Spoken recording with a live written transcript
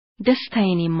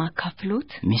ደስታዬን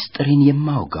የማካፍሎት ሚስጥሬን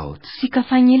የማውጋውት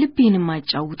ሲከፋኝ ልቤን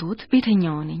የማጫውቶት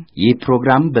ቤተኛው ነኝ። ይህ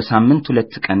ፕሮግራም በሳምንት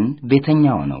 2 ቀን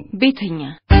ቤተኛው ነው። ቤተኛ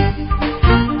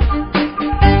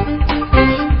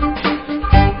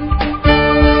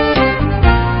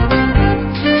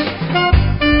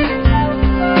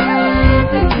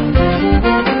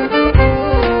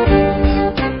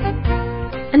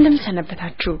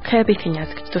እንደምሰነበታችሁ ከቤተኛ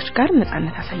ዝግጅቶች ጋር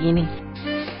ነፃነት አሳየኝ።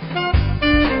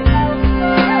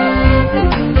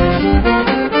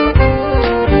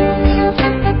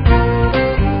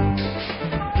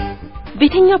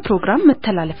 ቤተኛ ፕሮግራም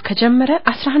መተላለፍ ከጀመረ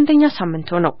 11ኛ ሳምንት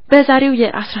ነው። በዛሬው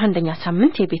የ11ኛ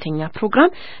ሳምንት የቤተኛ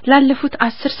ፕሮግራም ላለፉት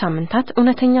 10 ሳምንታት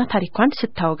እውነተኛ ታሪኳን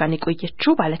ስታወጋን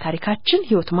የቆየችው ባለ ታሪካችን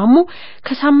ህይወት ማሙ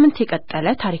ከሳምንት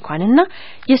የቀጠለ ታሪኳንና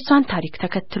የሷን ታሪክ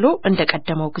ተከትሎ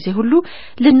እንደቀደመው ጊዜ ሁሉ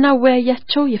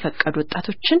ልናወያያቸው የፈቀዱ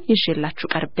ወጣቶችን ይዤላችሁ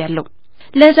ቀርቤያለሁ።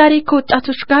 ለዛሬ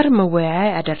ከወጣቶች ጋር መወያያ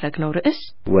ያደረግነው ርዕስ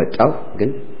ወጣው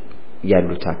ግን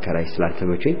ያሉት አከራይ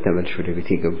ስላልተመቸኝ ተመልሼ ወደ ቤቴ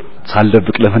ገቡ።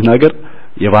 ሳልደብቅ ለመናገር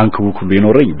የባንክ ቡክ ሁሉ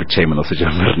ይኖረኝ ብቻዬን ነው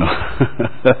ስጀምር ነው።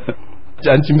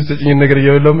 አንቺ ምትሰጪኝ ነገር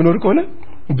እየበላው ምኖር ከሆነ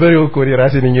በሬው እኮ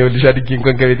ራሴ ነኝ ይኸውልሽ አድጌ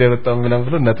እንኳን ከቤት ያወጣው ምናምን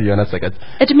ብሎ እናትየዋን አሰቃች።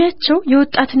 እድሜያቸው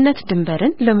የወጣትነት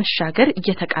ድንበርን ለመሻገር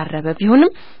እየተቃረበ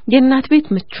ቢሆንም የእናት ቤት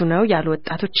ምቹ ነው ያሉ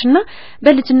ወጣቶችና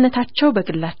በልጅነታቸው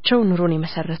በግላቸው ኑሮን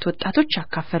የመሰረቱ ወጣቶች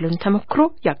ያካፈሉን ተመክሮ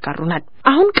ያጋሩናል።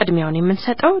 አሁን ቅድሚያውን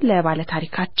የምንሰጠው ለባለ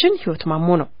ታሪካችን ህይወት ማሙ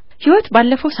ነው። ህይወት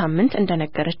ባለፈው ሳምንት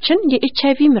እንደነገረችን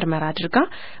የኤችአይቪ ምርመራ አድርጋ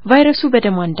ቫይረሱ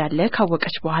በደሟ እንዳለ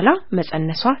ካወቀች በኋላ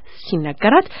መጸነሷ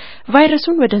ሲነገራት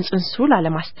ቫይረሱን ወደ ጽንሱ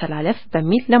ላለማስተላለፍ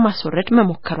በሚል ለማስወረድ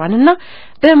መሞከሯንና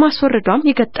በማስወረዷም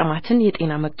የገጠማትን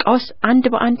የጤና መቃወስ አንድ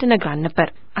በአንድ ነግራን ነበር።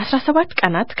 17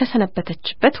 ቀናት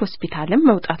ከሰነበተችበት ሆስፒታልም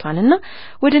መውጣቷንና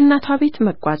ወደ እናቷ ቤት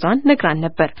መጓዟን ነግራን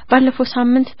ነበር። ባለፈው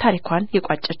ሳምንት ታሪኳን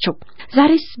የቋጨችው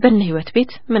ዛሬስ በእነ ህይወት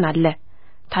ቤት ምን አለ?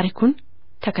 ታሪኩን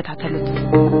ተከታተሉት።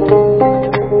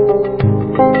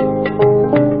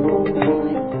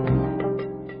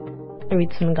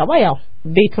 ቤት ስንገባ ያው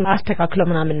ቤቱን አስተካክለው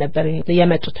ምናምን ነበር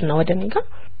የመጡትና ወደኔ ጋር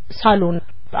ሳሎን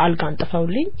አልጋ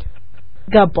አንጥፈውልኝ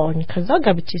ገባውኝ። ከዛ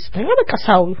ገብቼ ስተኛ በቃ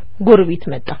ሳው ጎረቤት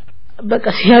መጣ። በቃ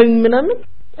ሲያዩኝ ምናምን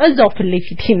እዛው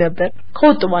ፍለፊት ነበር።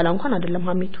 ከወጡ በኋላ እንኳን አይደለም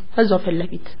ሀሚቱ እዛው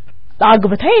ፍለፊት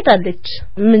አግብታ ሄዳለች።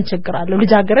 ምን ችግር አለው?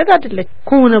 ልጅ አገረድ አይደለች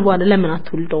ከሆነ በኋላ ለምን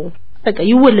አትወልደው? በቃ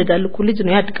ይወለዳል እኮ ልጅ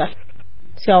ነው ያድጋል።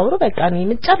 ሲያወሩ በቃ እኔ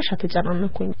መጨረሻ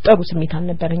ተጨናነኩኝ። ጥሩ ስሜት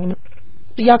አልነበረኝም።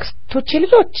 ያክስቶቼ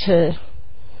ልጆች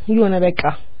የሆነ በቃ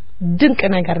ድንቅ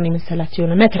ነገር ነው መሰላቸው።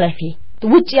 የሆነ መትረፌ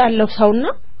ውጪ ያለው ሰውና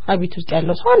አቤት ውስጥ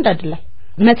ያለው ሰው አንድ አይደለም።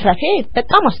 መትረፌ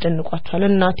በጣም አስደንቋቸዋል።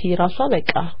 እናቴ ራሷ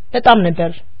በቃ በጣም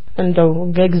ነበር እንደው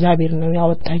እግዚአብሔር ነው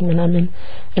ያወጣኝ ምናምን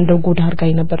እንደው ጎዳ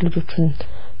አርጋኝ ነበር ልጆቹን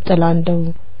ጥላ እንደው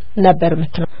ነበር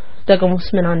መትነ ደግሞስ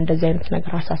ምን እንደዚህ አይነት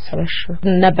ነገር አሳሰበሽ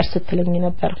ነበር ስትለኝ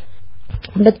ነበር።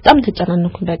 በጣም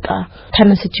ተጨናነኩ። በቃ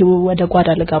ተነስቼ ወደ ጓዳ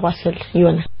ልገባ ስል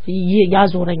የሆነ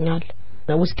ያዞረኛል።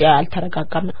 ውስጤ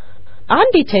አልተረጋጋም።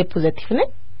 አንድ ኤችአይቪ ፖዚቲቭ ነኝ።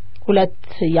 ሁለት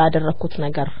ያደረኩት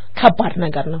ነገር ከባድ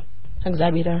ነገር ነው።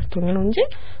 እግዚአብሔር ያርቶኝ ነው እንጂ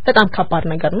በጣም ከባድ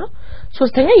ነገር ነው።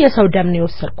 ሶስተኛ የሰው ደም ነው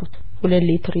የወሰድኩት። 2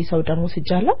 ሊትር የሰው ደም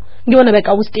ወስጃለሁ። የሆነ በቃ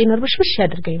ውስጤ ነርብሽብሽ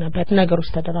ያደርገኝ ነበር። ነገሮች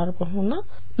ተደራርበውና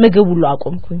ምግብ ሁሉ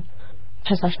አቆምኩኝ።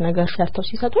 ፈሳሽ ነገር ሰርተው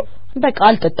ሲሰጡኝ በቃ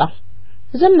አልጠጣም።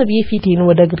 ዝም ብዬ ፊቴን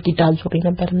ወደ ግድግዳ አዙሬ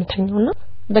ነበር የምተኛውና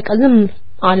በቃ ዝም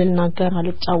አልናገር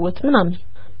አልጫወት ምናምን።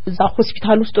 እዛ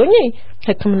ሆስፒታል ውስጥ ሆኜ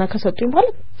ሕክምና ከሰጡኝ በኋላ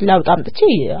ለውጥ አምጥቼ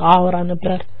አወራ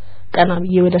ነበር። ቀና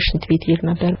ብዬ ወደ ሽንት ቤት ሄድ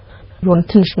ነበር። የሆነ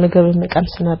ትንሽ ምግብ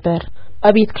መቀምስ ነበር።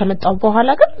 አቤት ከመጣው በኋላ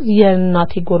ግን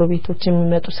የእናቴ ጎረቤቶች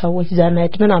የሚመጡ ሰዎች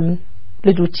ዘመድ ምናምን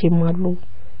ልጆቼም አሉ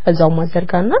እዛው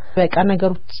ማዘርጋና በቃ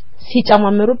ነገሮች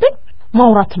ሲጨማምሩብኝ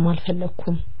ማውራትም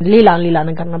አልፈለኩም። ሌላ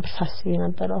ነገር ነበር ሳስብ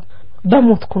የነበረው።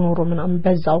 በሞትኩ ኖሮ ምናምን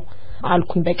በዛው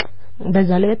አልኩኝ። በቃ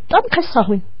በዛ ላይ በጣም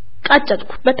ከሳሁኝ፣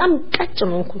 ቃጨጥኩ። በጣም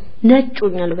ቀጭኖንኩ፣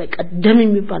 ነጮኛል። በቃ ደም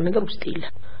የሚባል ነገር ውስጥ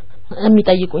የለም።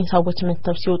 የሚጠይቁኝ ሰዎች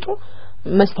መጥተው ሲወጡ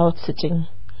መስታወት ስጭኝ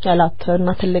ያላት እና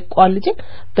ትልቋ ልጅ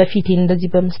በፊቴ እንደዚህ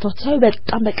በመስታወት ሳይ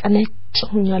በጣም በቃ ነጭ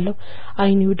ሆኛለሁ።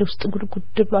 አይኔ ወደ ውስጥ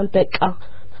ጉድጉድ ብሏል። በቃ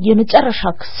የመጨረሻ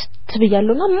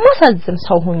ትብያለውና ማሳዝን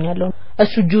ሰው ሆኛለሁ።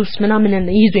 እሱ ጁስ ምናምን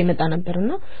ይዞ ይመጣ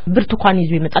ነበርና ብርቱካን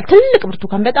ይዞ ይመጣል። ትልቅ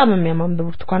ብርቱካን በጣም የሚያማም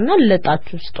ብርቱካንና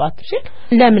ለጣችሁ ስጧት ሲል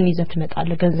ለምን ይዘህ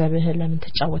ትመጣለህ? ገንዘብህ ለምን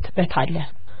ትጫወትበታለህ?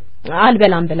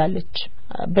 አልበላም ብላለች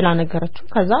ብላ ነገረችው።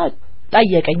 ከዛ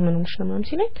ጠየቀኝ ምን ሆነሽ ነው ምናምን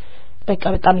ሲለኝ በቃ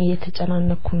በጣም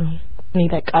እየተጨናነኩ ነው። እኔ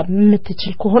በቃ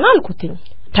የምትችል ከሆነ አልኩትኝ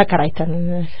ተከራይተን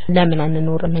ለምን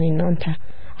አንኖርም እኔ እና አንተ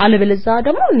አለበለዛ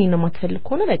ደግሞ እኔን ማትፈልግ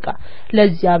ከሆነ በቃ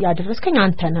ለዚያ ያደረስከኝ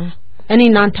አንተ ነህ።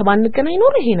 እኔና አንተ ባንገናኝ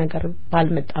ኖር ይሄ ነገር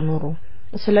ባልመጣ ኖሮ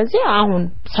ስለዚህ አሁን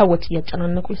ሰዎች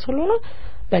እያጨናነቁኝ ስለሆነ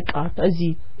በቃ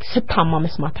እዚህ ስታማ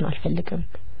መስማትን አልፈልግም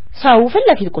ሰው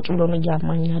ፍለፊት ቁጭ ብሎ ነው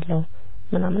ያማኛለው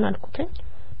ምናምን አልኩት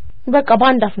በቃ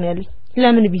ባንድ አፍ ነው ያለኝ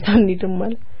ለምን ቤት አንሄድም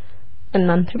ማለት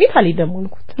እናንተ ቤት አልሄድም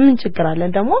አልኩት ምን ችግር አለ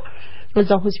ደግሞ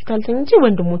እዛው ሆስፒታል ተኝቼ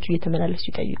ወንድሞቹ እየተመላለሱ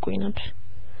ይጠይቁኝ ነበር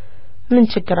ምን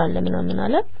ችግር አለ ምናምን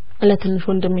አለ ለትንሽ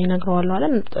ወንድሜ ይነግረዋል አለ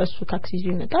እሱ ታክሲ ይዞ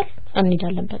ይመጣል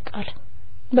እንሄዳለን በቃ አለ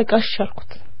በቃ እሺ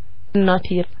አልኩት እናቴ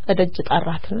እደጅ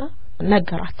ጣራትና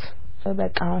ነገራት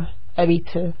በቃ አቤት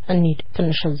እንሂድ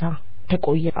ትንሽ እዛ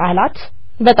ተቆየ አላት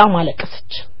በጣም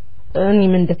አለቀሰች እኔ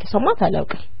ምን እንደተሰማት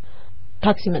አላውቅም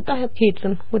ታክሲ መጣ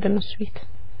ሄድን ወደ እነሱ ቤት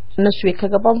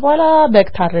ከገባን በኋላ በግ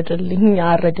ታረደልኝ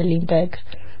አረደልኝ በግ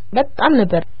በጣም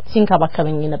ነበር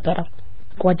ሲንካባከበኝ ነበር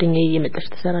ጓደኛዬ የመጣች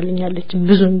ተሰራልኛለች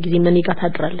ብዙን ጊዜ ምን ጋር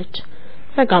ታድራለች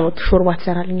በቃ ነው ሾርባ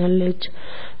ተሰራልኛለች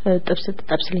ጥብስ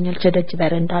ተጠብስልኛለች ደጅ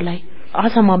በረንዳ ላይ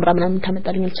አሰማምራ ምናምን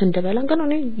ታመጣልኛለች እንደበላን ግን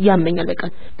እኔ ያመኛል በቃ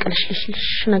ቅልሽልሽ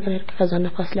ነገር ከዛ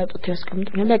ነፋስ ላይ አውጥቶ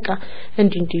ያስቀምጡኛል በቃ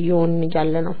እንዲ ይሆን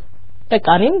ያለ ነው በቃ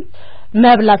እኔም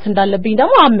መብላት እንዳለብኝ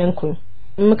ደግሞ አመንኩኝ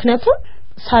ምክንያቱም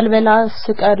ሳልበላ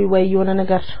ስቀር ወይ የሆነ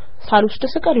ነገር ሳልወስድ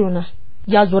ስቀር ይሆናል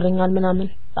ያዞረኛል ምናምን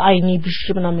አይኔ ብሽ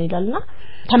ምናምን ይላልና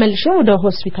ተመልሼ ወደ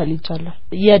ሆስፒታል ይጫለሁ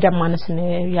የደም ማነስ ነው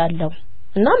ያለው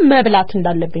እና መብላት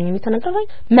እንዳለብኝ ተነገረኝ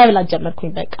መብላት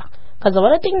ጀመርኩኝ በቃ ከዛ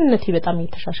በኋላ ጤንነቴ በጣም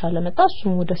እየተሻሻለ መጣ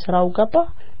እሱም ወደ ስራው ገባ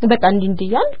በቃ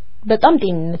እንዲያል በጣም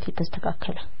ጤንነቴ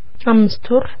ተስተካከለ 5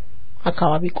 ወር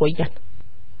አካባቢ ቆየን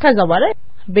ከዛ በኋላ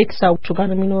ቤተሰቦቹ ጋር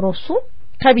ነው የሚኖረው እሱ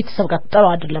ከቤተሰብ ጋር ጥሩ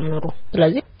አይደለም ኖሮ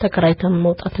ስለዚህ ተከራይተን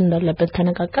መውጣት እንዳለበት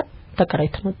ተነጋገር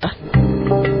ተከራይተን ወጣን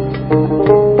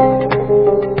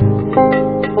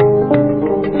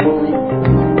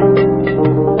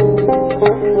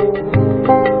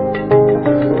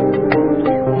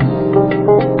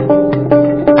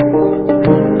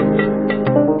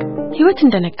ህይወት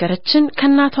እንደነገረችን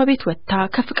ከናቷ ቤት ወጣ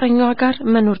ከፍቅረኛዋ ጋር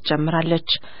መኖር ጀምራለች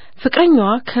ፍቅረኛዋ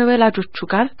ከወላጆቹ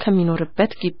ጋር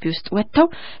ከሚኖርበት ግቢ ውስጥ ወጥተው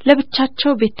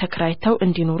ለብቻቸው ቤት ተከራይተው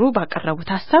እንዲኖሩ ባቀረቡት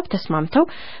ሐሳብ ተስማምተው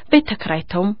ቤት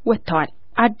ተከራይተውም ወጥተዋል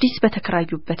አዲስ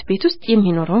በተከራዩበት ቤት ውስጥ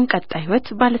የሚኖረውን ቀጣይ ህይወት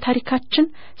ባለታሪካችን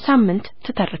ሳምንት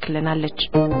ትተርክልናለች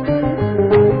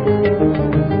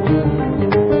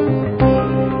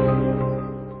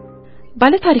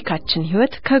ባለታሪካችን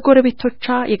ህይወት ከጎረቤቶቿ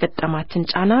የገጠማትን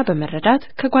ጫና በመረዳት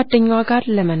ከጓደኛዋ ጋር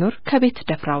ለመኖር ከቤት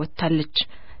ደፍራ ወጣለች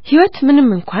ህይወት ምንም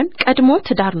እንኳን ቀድሞ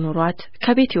ትዳር ኖሯት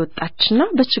ከቤት የወጣችና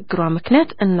በችግሯ ምክንያት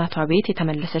እናቷ ቤት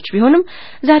የተመለሰች ቢሆንም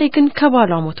ዛሬ ግን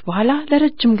ከባሏ ሞት በኋላ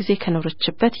ለረጅም ጊዜ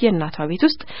ከኖረችበት የእናቷ ቤት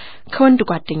ውስጥ ከወንድ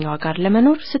ጓደኛዋ ጋር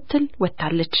ለመኖር ስትል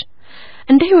ወጣለች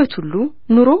እንደ ህይወት ሁሉ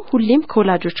ኑሮ ሁሌም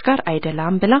ከወላጆች ጋር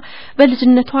አይደላም ብላ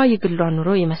በልጅነቷ የግሏ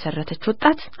ኑሮ የመሰረተች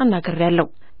ወጣት አናግሬያለሁ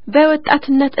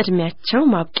በወጣትነት እድሜያቸው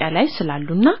ማብቂያ ላይ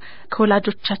ስላሉና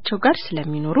ከወላጆቻቸው ጋር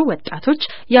ስለሚኖሩ ወጣቶች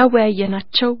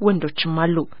ያወያየናቸው ወንዶችም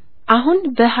አሉ አሁን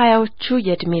በ20ዎቹ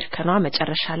የእድሜ እርከኗ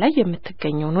መጨረሻ ላይ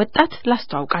የምትገኘውን ወጣት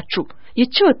ላስተዋውቃችሁ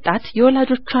ይቺ ወጣት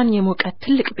የወላጆቿን የሞቀ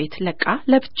ትልቅ ቤት ለቃ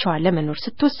ለብቻዋ ለመኖር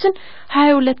ስትወስን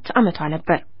 22 ዓመቷ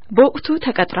ነበር በወቅቱ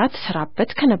ተቀጥራ ተሰራበት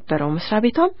ከነበረው መስሪያ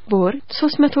ቤቷም በወር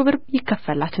 300 ብር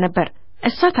ይከፈላት ነበር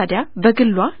እሷ ታዲያ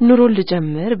በግሏ ኑሮ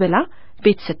ልጀምር ብላ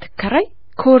ቤት ስትከራይ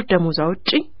ከወር ደሞዟ ውጪ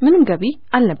ምንም ገቢ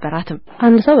አልነበራትም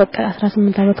አንድ ሰው በቃ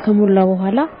 18 ዓመት ከሞላ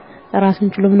በኋላ ራሱን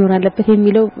ችሎ መኖር አለበት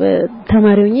የሚለው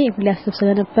ተማሪውኝ ሊያስብ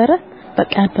ስለነበረ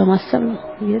በቃ በማሰብ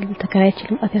ተከራይቼ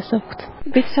ልማት ያሰብኩት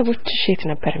ቤተሰቦችሽ የት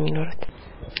ነበር የሚኖሩት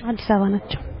አዲስ አበባ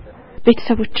ናቸው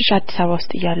ቤተሰቦችሽ አዲስ አበባ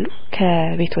ውስጥ ይያሉ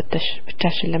ከቤት ወጥተሽ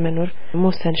ብቻሽን ለመኖር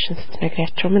መወሰንሽን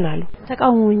ስትነግሪያቸው ምን አሉ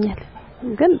ተቃውሞኛል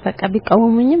ግን በቃ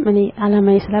ቢቃወሙኝም እኔ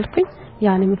አላማዬ ስላልኩኝ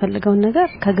ያን የምፈልገው ነገር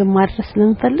ከግማሽ ድረስ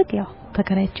ስለምፈልግ ያው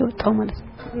ተከራይቼ ወጣው ማለት ነው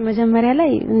መጀመሪያ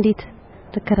ላይ እንዴት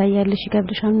ተከራያለሽ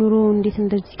ይገብልሻል ኑሮ እንዴት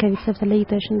እንደዚህ ከቤተሰብ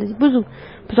ተለይተሽ እንደዚህ ብዙ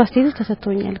አስተያየቶች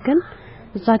ተሰጥቶኛል ግን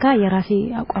እዛ ጋር የራሴ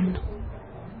አቋም ነው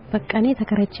በቃ እኔ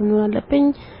ተከራይቼ መኖር አለብኝ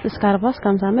እስከ 40 እስከ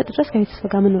 50 ዓመት ድረስ ከቤተሰብ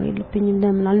ጋር መኖር የለብኝም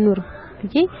ለምን አልኖርም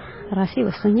ብዬ ራሴ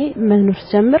ወሰኜ መኖር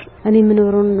ጀምር እኔ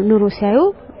ምኖረው ኑሮ ሲያዩ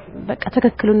በቃ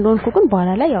ተከክሉ እንደሆንኩ ግን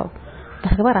በኋላ ላይ ያው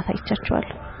በተግባር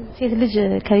አሳይቻቸዋለሁ ሴት ልጅ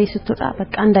ከቤት ስትወጣ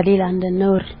በቃ እንደሌላ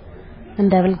እንደነውር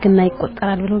እንደብልግና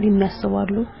ይቆጠራል ብለው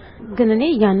የሚያስባሉ ግን እኔ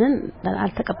ያንን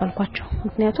አልተቀበልኳቸው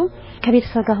ምክንያቱም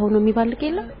ከቤተሰብ ጋር ሆኖ የሚባልቅ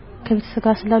የለም ከቤተሰብ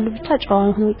ጋር ስላሉ ብቻ ጨዋ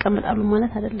ሆኖ ይቀመጣሉ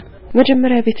ማለት አይደለም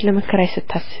መጀመሪያ ቤት ለመከራይ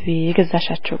ስታስቢ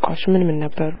የገዛሻቸው እቃዎች ምን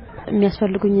ነበሩ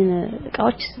የሚያስፈልጉኝ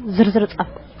እቃዎች ዝርዝር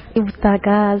ጻፍኩ የቡታ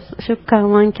ጋዝ ሹካ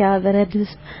ማንኪያ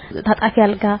በረድስ ታጣፊ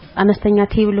አልጋ አነስተኛ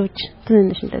ቴብሎች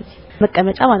ትንንሽ እንደዚህ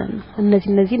መቀመጫ ማለት ነው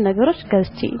እነዚህ ነገሮች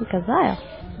ገዝቼ ከዛ ያው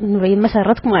ኑሮ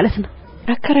የመሰረትኩ ማለት ነው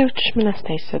አከራዮችሽ ምን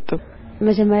አስተያየት ሰጡ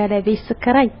መጀመሪያ ላይ ቤት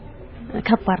ስከራይ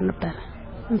ከባድ ነበር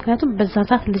ምክንያቱም በዛ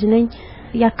ሰዓት ልጅ ነኝ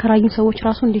ያከራዩ ሰዎች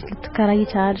ራሱ እንዴት ልትከራይ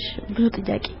ቻልሽ ብዙ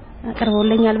ጥያቄ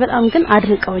አቀርበውልኛል በጣም ግን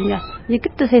አድንቀውኛል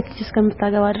የግድ ሴት ልጅ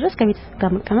እስከምታገባ ድረስ ከቤተሰብ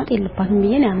ጋር መቀመጥ የለባትም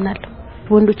ብዬ ነው ያምናለሁ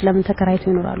ወንዶች ለምን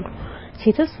ተከራይተው ይኖራሉ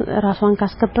ሴትስ ራሷን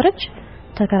ካስከበረች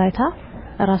ተከራይታ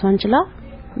ራሷን ችላ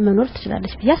መኖር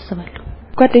ትችላለች ብዬ አስባለሁ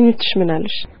ጓደኞችሽ ምን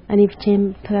አሉሽ እኔ ብቻዬን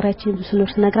ተከራይቼ ስኖር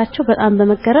ስነግራቸው በጣም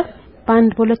በመገረም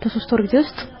በአንድ በሁለት በሶስት ወር ጊዜ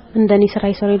ውስጥ እንደኔ ስራ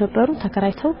ይሰሩ የነበሩ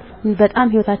ተከራይተው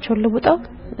በጣም ህይወታቸውን ለውጠው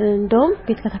እንደውም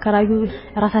ቤት ከተከራዩ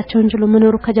ራሳቸውን ችሎ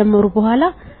መኖር ከጀመሩ በኋላ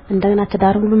እንደገና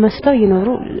ትዳር ሁሉ መስለው ይኖሩ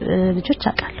ልጆች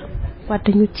አውቃለሁ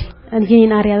ጓደኞቼ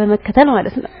እኔን አሪያ በመከተል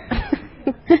ማለት ነው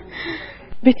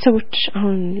ቤተሰቦች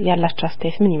አሁን ያላችሁ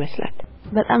አስተያየት ምን ይመስላል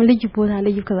በጣም ልዩ ቦታ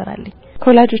ልዩ ክብር አለኝ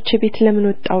ኮላጆቼ ቤት ለምን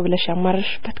ወጣው ብለሽ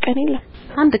ያማረሽበት ቀን የለም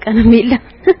አንድ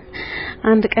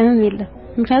ቀንም የለም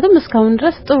ምክንያቱም እስካሁን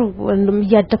ድረስ ጥሩ ወንድም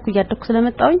እያደኩ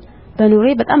ስለመጣሁኝ በኑሬ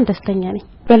በጣም ደስተኛ ነኝ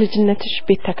በልጅነትሽ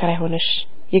ቤት ተከራይ ሆነሽ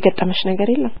የገጠመሽ ነገር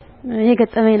የለም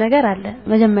የገጠመኝ ነገር አለ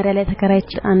መጀመሪያ ላይ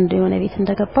ተከራይቼ አንድ የሆነ ቤት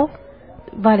እንደገባው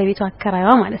ባለቤቱ አከራይዋ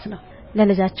ማለት ነው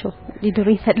ለልጃቸው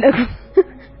ሊድሩኝ ፈለጉ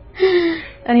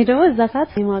እኔ ደግሞ እዛ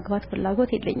ሰዓት የማግባት ፍላጎት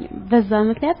የለኝም በዛ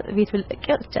ምክንያት ቤት ልቀቅ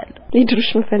ወጥቻለሁ ሊድሩሽ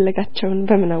መፈለጋቸውን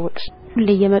በምን አወቅሽ ሁሌ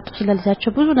እየመጡ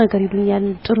ስለልጃቸው ብዙ ነገር ይሉኛል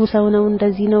ጥሩ ሰው ነው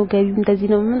እንደዚህ ነው ገቢው እንደዚህ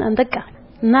ነው ምን አንደቃ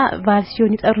እና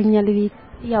ባልሲዮን ይጠሩኛል ቤት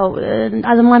ያው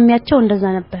አዝማሚያቸው እንደዛ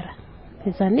ነበር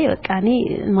እዛኔ በቃ እኔ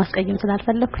ማስቀየም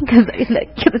ስላልፈለኩኝ ከዛ ቤት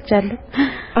ልቀቅ ወጥቻለሁ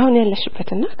አሁን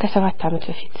ያለሽበትና ከ7 አመት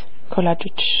በፊት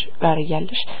ኮላጆች ጋር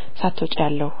ያለሽ ሳትወጪ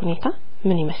ያለው ሁኔታ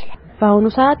ምን ይመስላል በአሁኑ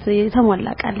ሰዓት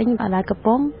የተሟላቃለኝ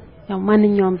አላገባውም ያው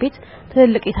ማንኛውም ቤት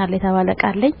ትልቅ የታለ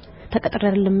የተባለቃለኝ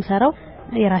ተቀጥረን ለምሰራው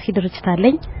የራሴ ድርጅት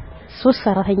አለኝ 3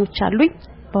 ሰራተኞች አሉኝ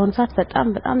በአሁኑ ሰዓት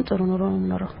በጣም ጥሩ ኑሮ ነው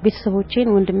የምኖረው ቤተሰቦቼን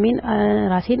ወንድሜን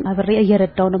ራሴን አብሬ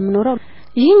እየረዳው ነው የምኖረው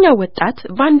ይህኛው ወጣት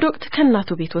በአንድ ወቅት ከናቱ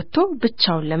ቤት ወጥቶ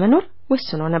ብቻውን ለመኖር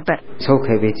ወስኖ ነበር ሰው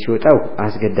ከቤት ሲወጣው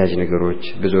አስገዳጅ ነገሮች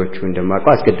ብዙዎቹ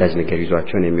እንደማውቀው አስገዳጅ ነገር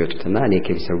ይዟቸው ነው የሚወጡትና እኔ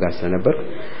ከቤተሰብ ጋር ስለነበር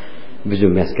ብዙ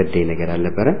የሚያስገድደኝ ነገር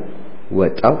አልነበረ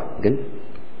ወጣው ግን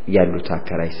ያሉት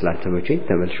አከራይ ስላልተመቸኝ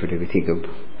ተመልሼ ወደ ቤት ገቡ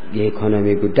የኢኮኖሚ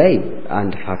ጉዳይ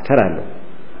አንድ ፋክተር አለው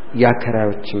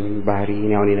ያከራዮችም ባህሪ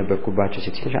ነው የነበርኩባቸው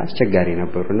ሴቶች አስቸጋሪ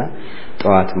ነበርና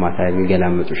ጧት ማታ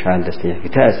የሚገላምጡሻል ደስተኛ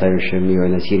ፊታሳዩሽ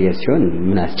የሚሆነ ሲሪየስ ሲሆን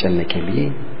ምን አስጨነቀኝ ብዬ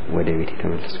ወደ ቤት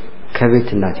ተመለስኩ ከቤት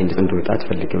እናቴ እንድትወጣ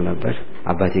ፈልጌው ነበር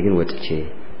አባቴ ግን ወጥቼ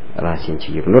ራሴን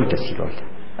ችዬ ብኖር ደስ ይለዋል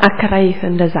አከራይ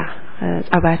እንደዛ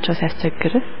ጻባቸው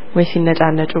ሲያስቸግር ወይ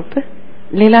ሲነጫነጩብህ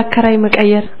ሌላ አከራይ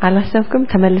መቀየር አላሰብኩም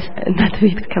ተመልስ እናት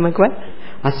ቤት ከመግባት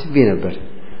አስቤ ነበር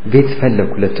ቤት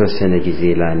ፈለኩ ለተወሰነ ጊዜ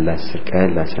ለ10 ቀን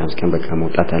ለ15 ቀን በቃ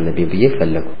መውጣት አለብኝ ብዬ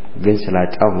ፈለኩ ግን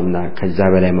ስላጣውና ከዛ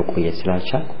በላይ መቆየት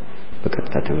ስላልቻልኩ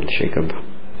በቀጥታ ተመልሼ ገባሁ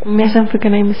የሚያሰንፍ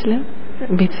ግን አይመስልም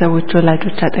ቤተሰቦች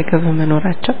ወላጆች አጠገብ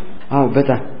መኖራቸው አዎ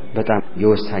በጣም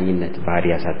የወሳኝነት ባህሪ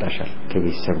ያሳጣሻል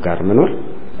ከቤተሰብ ጋር መኖር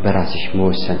በራስሽ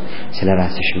መወሰን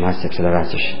ስለራስሽ ማሰብ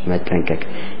ስለራስሽ መጠንቀቅ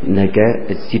ነገ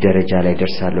እዚህ ደረጃ ላይ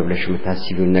ደርሳለሁ ብለሽ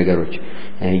የምታስቢው ነገሮች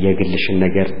የግልሽን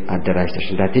ነገር አደራጅተሽ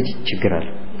እንዳትጂ ችግር አለ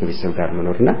ከቤተሰብ ጋር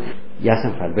መኖርና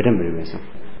ያሰንፋል በደንብ ነው የሚያሰንፍ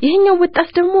ይሄኛው ወጣት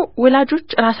ደግሞ ወላጆች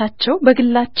ራሳቸው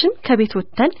በግላችን ከቤት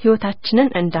ወጥተን ህይወታችንን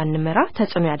እንዳንመራ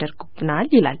ተጽዕኖ ያደርጉብናል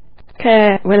ይላል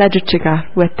ከወላጆች ጋር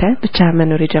ወጥተህ ብቻ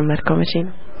መኖር የጀመርከው መቼ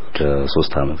ነው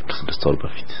ከ3 አመት ከ6 ወር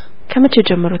በፊት ከመቼ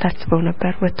ጀምሮ ታስበው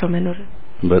ነበር ወጥቶ መኖር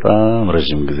በጣም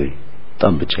ረጅም ጊዜ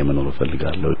በጣም ብቻ መኖር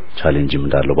ፈልጋለሁ ቻሌንጅም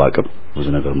እንዳለው ባቀም ብዙ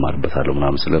ነገር ማርበታለሁ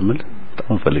ምናምን ስለምል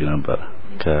በጣም ፈልግ ነበር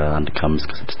ከ5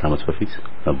 ከ6 አመት በፊት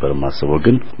ነበር ማስበው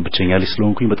ግን ብቸኛ ልጅ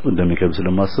ስለሆንኩኝ በጣም እንደሚከብድ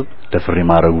ስለማስብ ደፍሬ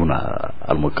ማረጉን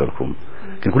አልሞከርኩም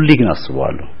ግን ሁሌ ግን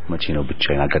አስበዋለሁ መቼ ነው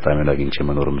ብቻዬን አጋጣሚ ላግኝቼ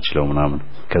መኖር የምችለው ምናምን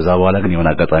ከዛ በኋላ ግን የሆነ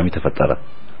አጋጣሚ ተፈጠረ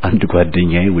አንድ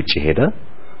ጓደኛዬ ውጪ ሄደ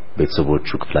ቤተሰቦቹ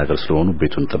ክፍለ ሀገር ስለሆኑ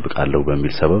ቤቱን ተጠብቃለሁ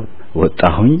በሚል ሰበብ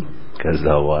ወጣሁኝ ከዛ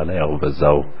በኋላ ያው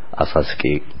በዛው አሳስቄ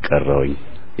ቀረውኝ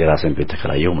የራሴን ቤት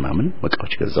ተከራየው ምናምን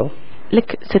መቃዎች ገዛው ልክ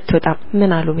ስትወጣ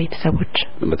ምን አሉ ቤተሰቦች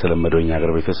በተለመደው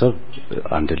ሀገር ቤተሰብ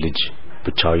አንድ ልጅ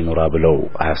ብቻው ይኖራ ብለው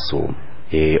አያስቡም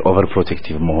ኦቨር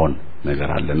ፕሮቴክቲቭ መሆን ነገር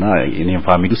አለና እኔም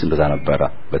ፋሚሊውስ እንደዛ ነበር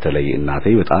በተለይ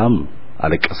እናቴ በጣም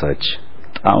አለቀሰች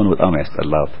በጣም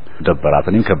ያስጠላት ደበራት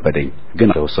እኔም ከበደኝ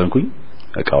ግን ተወሰንኩኝ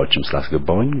እቃዎችም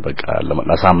ስላስገባውኝ በቃ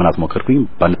ለማሳመናት ሞከርኩኝ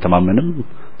ባንተማመንም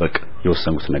በቃ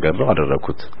የወሰንኩት ነገር ነው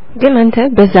አደረኩት ግን አንተ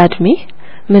በዛ እድሜ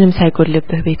ምንም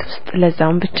ሳይጎልብህ ቤት ውስጥ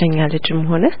ለዛም ብቸኛ ልጅም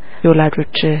ሆነ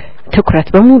የወላጆች ትኩረት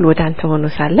በሙሉ ወደ አንተ ሆኖ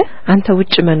ሳለ አንተ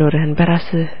ውጭ መኖርህን በራስ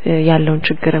ያለውን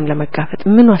ችግርም ለመጋፈጥ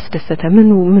ምን አስደሰተ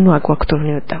ምን አጓግቶ ነው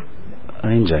የወጣው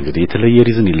እንጃ እንግዲህ የተለየ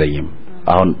ሪዝን ይለየም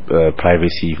አሁን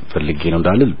ፕራይቬሲ ፈልጌ ነው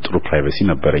እንዳልል ጥሩ ፕራይቬሲ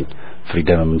ነበረኝ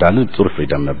ፍሪደም እንዳልል ጥሩ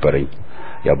ፍሪደም ነበረኝ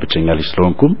ያው ብቸኛ ልጅ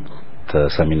ስለሆንኩም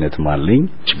ተሰሚነት ማለኝ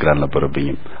ችግር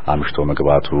አልነበረብኝም አምሽቶ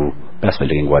መግባቱ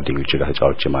ያስፈልገኝ ጓደኞቼ ጋር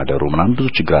ተጫውቼ ማደሩ ምናምን ብዙ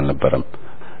ችግር አልነበረም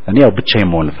እኔ ያው ብቻዬን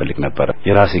መሆን ፈልግ ነበር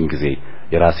የራሴን ጊዜ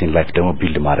የራሴን ላይፍ ደግሞ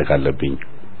ቢልድ ማድረግ አለብኝ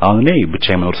አሁን እኔ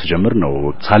ብቻዬን መኖር ስጀምር ነው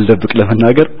ሳልደብቅ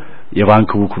ለመናገር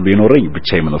የባንክ ቡክ ሁሉ የኖረኝ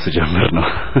ብቻዬን መኖር ስጀምር ነው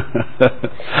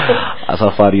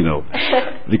አሳፋሪ ነው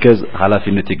because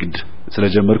ኃላፊነት የግድ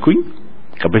ስለጀመርኩኝ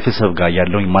ከቤተሰብ ጋር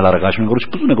ያለውኝ ማላረጋቸው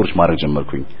ብዙ ነገሮች ማድረግ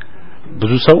ጀመርኩኝ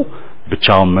ብዙ ሰው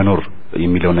ብቻውን መኖር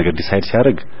የሚለው ነገር ዲሳይድ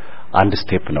ሲያደርግ አንድ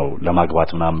ስቴፕ ነው ለማግባት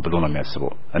ምናምን ብሎ ነው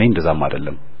የሚያስበው እኔ እንደዛም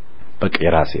አይደለም በቃ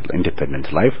የራሴ ኢንዲፔንደንት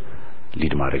ላይፍ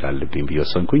ሊድ ማድረግ አለብኝ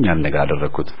ቢወሰንኩኝ ያን ነገር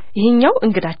አደረኩት ይሄኛው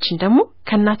እንግዳችን ደግሞ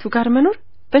ከናቱ ጋር መኖር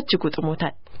በእጅጉ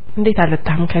ጥሞታል እንዴት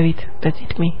አልወጣም ከቤት በዚህ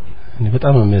እድሜ እኔ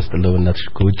በጣም ነው የሚያስጠላው እናትሽ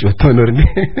ከውጭ ወጥቶ መኖር እንዴ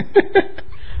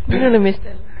ምን ነው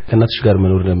የሚያስጠላው ከናትሽ ጋር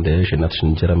መኖር ለምደሽ እናትሽን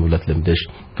እንጀራ መብላት ለምደሽ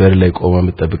በር ላይ ቆማ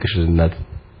የምትጠብቅሽ እናት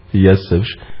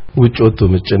እያሰብሽ ውጭ ወጥቶ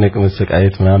መጨነቅ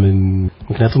መሰቃየት ምናምን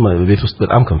ምክንያቱም ቤት ውስጥ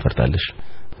በጣም ኮምፎርታለሽ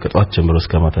ከጧት ጀምሮ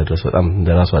እስከ ማታ ድረስ በጣም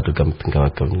እንደራሱ አድርጋ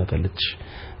የምትንከባከብ እናት አለች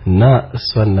እና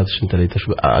እሷን እናትሽን ተለይተሽ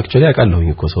አክቹአሊ አቃለሁኝ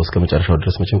እኮ ሰው እስከ መጨረሻው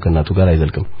ድረስ መቼም ከናቱ ጋር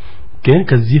አይዘልቅም ግን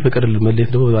ከዚህ ፍቅር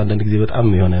መለየት ደግሞ አንዳንድ ጊዜ በጣም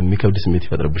የሆነ የሚከብድ ስሜት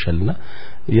ይፈጥርብሻልና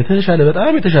የተሻለ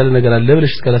በጣም የተሻለ ነገር አለ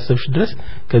ብለሽ እስከላሰብሽ ድረስ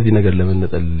ከዚህ ነገር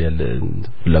ለመነጠል ያለ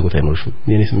ፍላጎት አይኖርሽም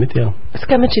የኔ ስሜት ያው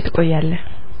እስከ መቼ ትቆያለህ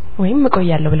ወይም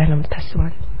እቆያለሁ ብለህ ነው የምታስበው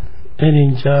እኔ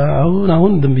እንጃ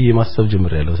አሁን ደምብዬ ማሰብ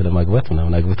ጀምሬያለሁ ስለማግባት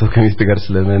ምናምን አግብቶ ከሚስት ጋር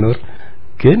ስለመኖር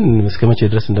ግን እስከ መቼ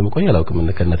ድረስ እንደምቆይ አላውቅም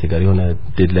ከእናቴ ጋር የሆነ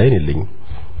ዴድላይን የለኝም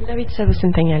ለቤተሰብ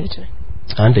ስንተኛ ልጅ ነህ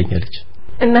አንደኛ ልጅ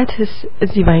እናትስ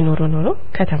እዚህ ባይኖሩ ነው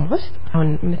ከተማ ውስጥ አሁን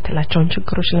የምትላቸውን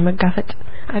ችግሮች ለመጋፈጥ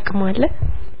አቅሙ አለ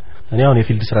እኔ አሁን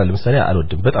የፊልድ ስራ ለምሳሌ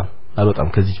አልወድም በጣም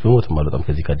አልወጣም ከዚህ በሞትም አልወጣም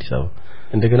ከዚህ ከአዲስ አበባ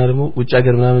እንደገና ደግሞ ውጭ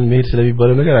ሀገር ምናምን መሄድ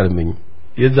ስለሚባለው ነገር አልመኝም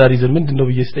የዛ ሪዝን ምንድነው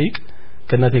ብዬ ስጠይቅ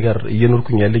ከናቴ ጋር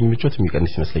እየኖርኩኝ ያለኝ ምቾት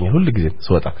የሚቀንስ ይመስለኛል ሁሉ ጊዜ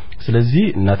ስወጣ ስለዚህ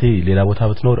እናቴ ሌላ ቦታ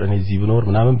ብትኖር እኔ እዚህ ብኖር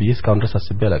ምናምን ብዬ እስካሁን ድረስ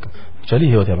አስቤ አላውቅም አክቹአሊ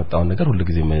ህይወት ያመጣውን ነገር ሁሉ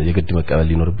ጊዜ የግድ መቀበል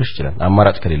ሊኖርብሽ ይችላል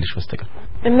አማራጭ ከሌለሽ በስተቀር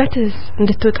እናትስ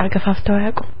እንድትወጣ ገፋፍተው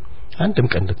ያውቁ አንድም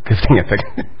ቀን ከፍተኛ ታውቅ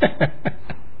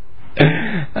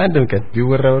አንድም ቀን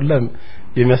ቢወራውላ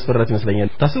የሚያስፈራት ይመስለኛል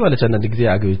ታስባለች አንዳንድ ጊዜ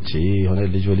አግብቼ የሆነ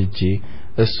ልጅ ወልጄ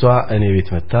እሷ እኔ ቤት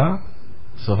መጣ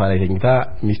ሶፋ ላይ ተኝታ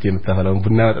ሚስት የምታፈላውን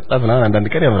ቡና መጠጣት ምናምን አንዳንድ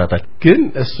ቀን ያምራታል ግን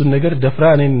እሱን ነገር ደፍራ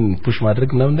እኔን ፑሽ ማድረግ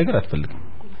ምናምን ነገር አትፈልግም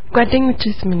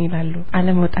ጓደኞችስ ምን ይላሉ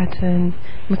አለመውጣትን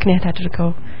ምክንያት አድርገው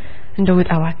እንደው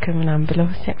ጣዋክ ምናምን ብለው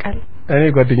ሲያቃል እኔ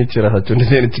ጓደኞቼ ራሳቸው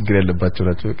እንደዚህ አይነት ችግር ያለባቸው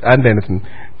ናቸው አንድ አይነት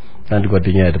አንድ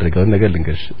ጓደኛ ያደረገው ነገር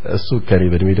ልንገርሽ እሱ ከኔ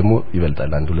በእድሜ ደግሞ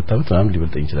ይበልጣል አንድ ሁለት አመት ምናምን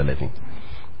ሊበልጠኝ ይችላል አይደል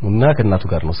እና ከእናቱ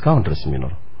ጋር ነው እስካሁን ድረስ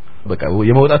የሚኖረው በቃ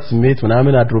የመውጣት ስሜት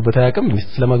ምናምን አድሮበት አያውቅም ሚስት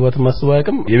ስለማግባት ማስበው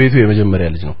አያውቅም የቤቱ የመጀመሪያ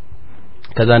ልጅ ነው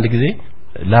ከዛ አንድ ጊዜ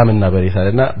ላምና በሬ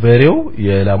ሳለና በሬው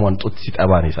የላሟን ጡት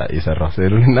ሲጠባ ነው የሰራው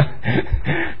ሰሉና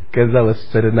ከዛ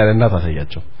ወሰደና ለእናቱ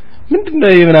አሳያቸው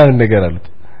ምንድነው የምናምን ነገር አሉት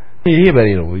ይሄ በሬ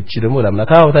ነው እቺ ደግሞ ላምና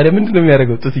ታው ታዲያ ምንድነው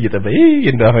የሚያደርገው ጡት እየጠባ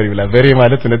እንደ አፈሪ ብላ በሬ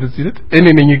ማለት ነው ሲሉት እኔ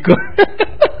ነኝ እኮ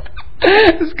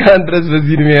እስካሁን ድረስ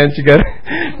በዚህ ነው አንቺ ጋር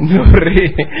ኖሬ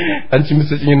አንቺ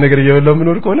ምትሰጪኝ ነገር እየበላው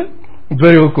ምኖር ከሆነ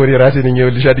በሬው እኮ የራሴ ነኝ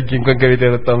ይኸውልሽ አድጌ እንኳን ከቤት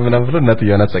ያወጣው ምናምን ብሎ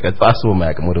እናትየዋን አሰቃጭ አስቦ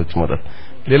ማያውቅም ወደ ውጭ መውጣት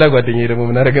ሌላ ጓደኛዬ ደግሞ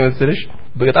ምን አደረገ መሰለሽ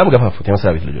በጣም ገፋፉት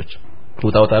የመስሪያ ቤት ልጆች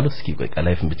ወጣውታሉት እስኪ ቆይ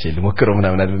ላይፍን ብቻ ልሞክረው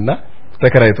ምናምን አለና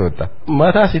ተከራይቶ ወጣ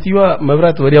ማታ ሴትዮዋ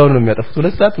መብራት ወዲያው ነው የሚያጠፉት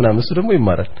 2 ሰዓት ምናምን እሱ ደግሞ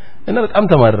ይማራል እና በጣም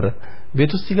ተማረረ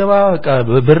ቤት ውስጥ ሲገባ በቃ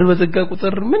በር በዘጋ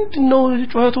ቁጥር ምንድነው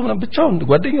ጩኸቱ ምናምን ብቻውን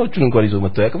ጓደኛዎቹን እንኳን ይዞ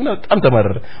መጥቶ ያውቅምና በጣም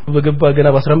ተማረረ በገባ ገና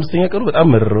በ15ኛ ቀኑ በጣም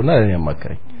መረረውና ለኔ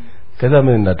ያማከረኝ ከዛ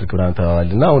ምን እናድርግ ምናምን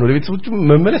ተባባልና አሁን ወደ ቤተሰቦቹ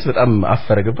መመለስ በጣም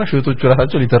አፈረገባ ሸቶቹ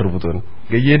ራሳቸው ሊተርቡት ነው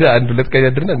ገየደ አንድ ሁለት ቀን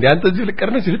ያድርና እንዴ አንተ እዚህ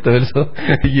ልቀር ነው ሲሉት ተመልሰው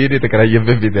እየሄደ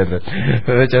የተከራየበት ቤት ያደረ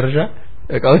በመጨረሻ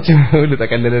እቃዎችን ሁሉ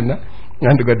ተቀለለና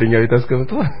አንድ ጓደኛ ቤት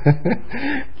አስቀምጦ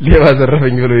ሌባ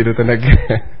ዘረፈኝ ብሎ ሄዶ ተናገረ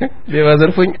ሌባ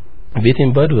ዘርፎኝ ቤቴን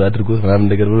ባዶ አድርጎት ምናምን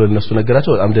ነገር ብሎ እነሱ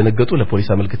ነገራቸው በጣም ደነገጡ ለፖሊስ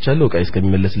አመልክቻለሁ እቃ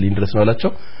እስከሚመለስልኝ ድረስ ነው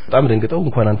አላቸው በጣም ደንግጠው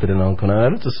እንኳን አንተ ደህና እንኳን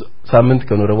አሉት ሳምንት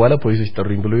ከኖረ በኋላ ፖሊሶች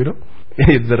ጠሩኝ ብሎ ሄዶ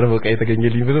የተዘረፈው እቃ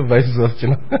የተገኘልኝ ብሎ ባይሱ ወስጭ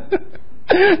ነው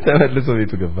ተመልሶ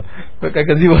ቤቱ ገባ በቃ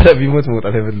ከዚህ በኋላ ቢሞት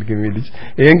መውጣት አይፈልግም ልጅ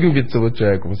ይሄን ግን ቤተሰቦቹ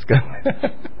አያውቁም እስካሁን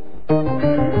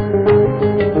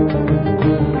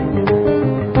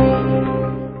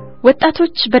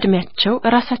ወጣቶች በእድሜያቸው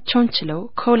ራሳቸውን ችለው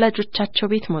ከወላጆቻቸው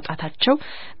ቤት መውጣታቸው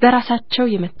በራሳቸው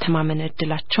የመተማመን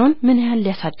እድላቸውን ምን ያህል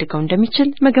ሊያሳድገው እንደሚችል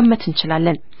መገመት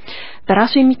እንችላለን።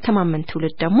 በራሱ የሚተማመን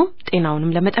ትውልድ ደግሞ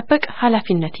ጤናውንም ለመጠበቅ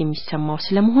ኃላፊነት የሚሰማው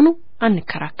ስለመሆኑ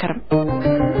አንከራከርም።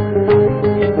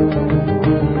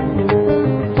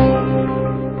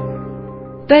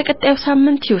 በቀጣዩ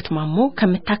ሳምንት ህይወት ማሞ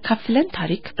ከምታካፍለን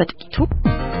ታሪክ በጥቂቱ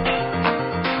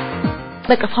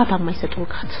በቀፋታ ማይሰጥ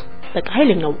ወጋት በቃ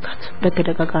ኃይለኛው ወጋት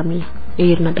በተደጋጋሚ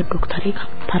የሄድና ዶክተር ጋር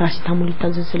ፓራሲታሞል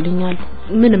ታዘዝልኛል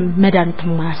ምንም መድኃኒት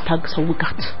የማያስታግሰው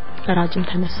ወጋት ራጅም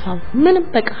ተነሳው ምንም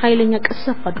በቃ ኃይለኛ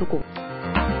ቀሰፍ አድርጎ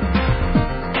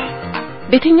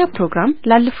ቤተኛ ፕሮግራም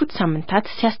ላለፉት ሳምንታት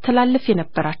ሲያስተላልፍ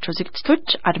የነበራቸው ዝግጅቶች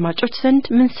አድማጮች ዘንድ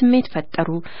ምን ስሜት ፈጠሩ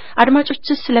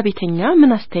አድማጮችስ ስለቤተኛ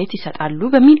ምን አስተያየት ይሰጣሉ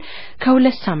በሚል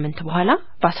ከሁለት ሳምንት በኋላ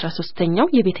በ13ኛው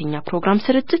የቤተኛ ፕሮግራም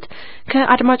ስርጭት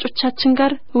ከአድማጮቻችን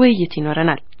ጋር ውይይት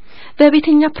ይኖረናል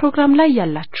በቤተኛ ፕሮግራም ላይ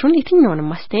ያላችሁን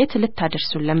የትኛውንም አስተያየት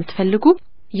ልታደርሱን ለምትፈልጉ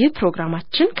ይህ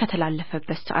ፕሮግራማችን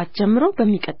ከተላለፈበት ሰዓት ጀምሮ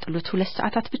በሚቀጥሉት 2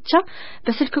 ሰዓታት ብቻ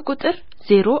በስልክ ቁጥር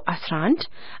 011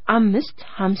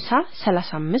 550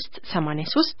 35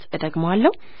 83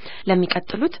 እደግመዋለሁ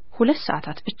ለሚቀጥሉት 2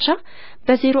 ሰዓታት ብቻ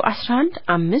በ011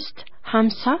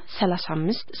 550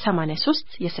 35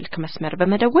 83 የስልክ መስመር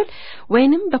በመደወል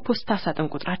ወይንም በፖስታ ሳጥን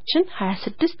ቁጥራችን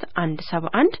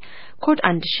 26171 ኮድ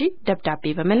 1000 ደብዳቤ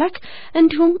በመላክ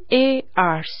እንዲሁም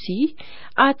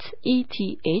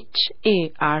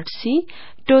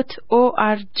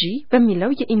arc@arc.org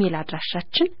በሚለው የኢሜል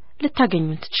አድራሻችን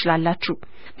ልታገኙን ትችላላችሁ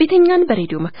ቤተኛን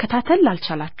በሬዲዮ መከታተል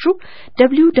ላልቻላችሁ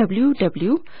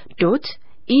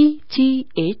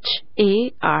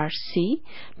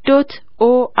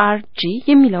www.etharc.org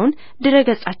የሚለውን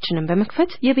ድረገጻችንን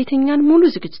በመክፈት የቤተኛን ሙሉ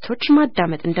ዝግጅቶች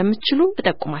ማዳመጥ እንደምትችሉ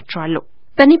እጠቁማችኋለሁ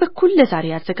በእኔ በኩል ለዛሬ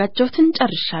ያዘጋጀሁትን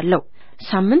ጨርሻለሁ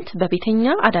ሳምንት በቤተኛ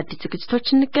አዳዲስ ዝግጅቶች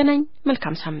እንገናኝ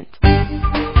መልካም ሳምንት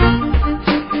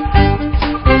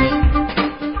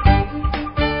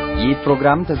ይህ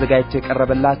ፕሮግራም ተዘጋጅቶ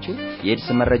የቀረበላችሁ የኤድስ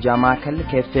መረጃ ማዕከል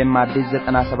ከኤፍኤም አዲስ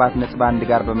 97.1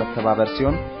 ጋር በመተባበር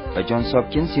ሲሆን በጆንስ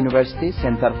ሆፕኪንስ ዩኒቨርሲቲ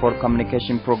ሴንተር ፎር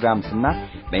ኮሚኒኬሽን ፕሮግራምስ እና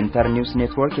በኢንተርኒውስ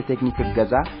ኔትወርክ የቴክኒክ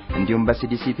እገዛ እንዲሁም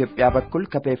በሲዲሲ ኢትዮጵያ በኩል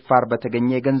ከፔፋር በተገኘ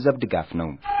የገንዘብ ድጋፍ ነው